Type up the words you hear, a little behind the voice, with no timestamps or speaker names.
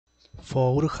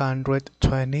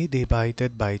420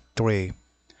 divided by 3.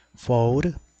 4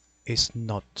 is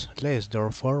not less,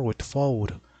 therefore with 4.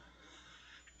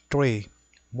 3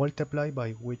 multiplied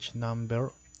by which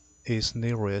number is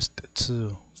nearest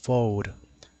to 4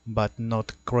 but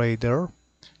not greater.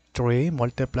 3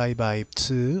 multiplied by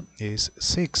 2 is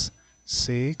 6.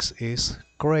 6 is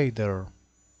greater.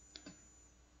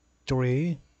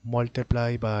 3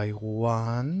 multiplied by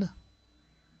 1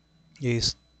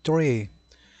 is 3.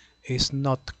 Is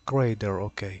not greater.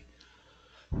 Okay.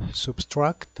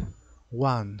 Subtract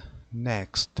 1.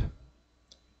 Next.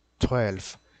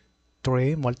 12.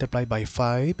 3 multiplied by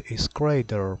 5 is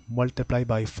greater. Multiplied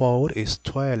by 4 is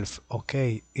 12.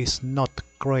 Okay. Is not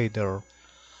greater.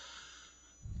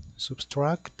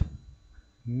 Subtract.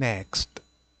 Next.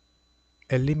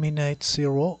 Eliminate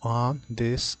 0 on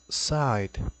this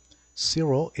side.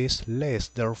 0 is less,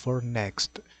 therefore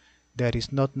next. There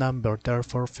is not number,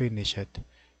 therefore finish it.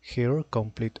 Here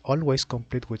complete, always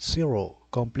complete with 0.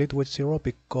 Complete with 0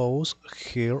 because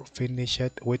here finish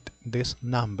it with this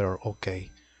number. Okay.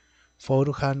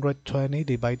 420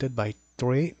 divided by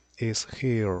 3 is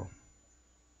here.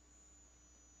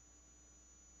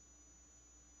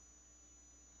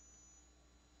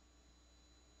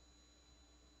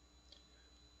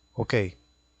 Okay.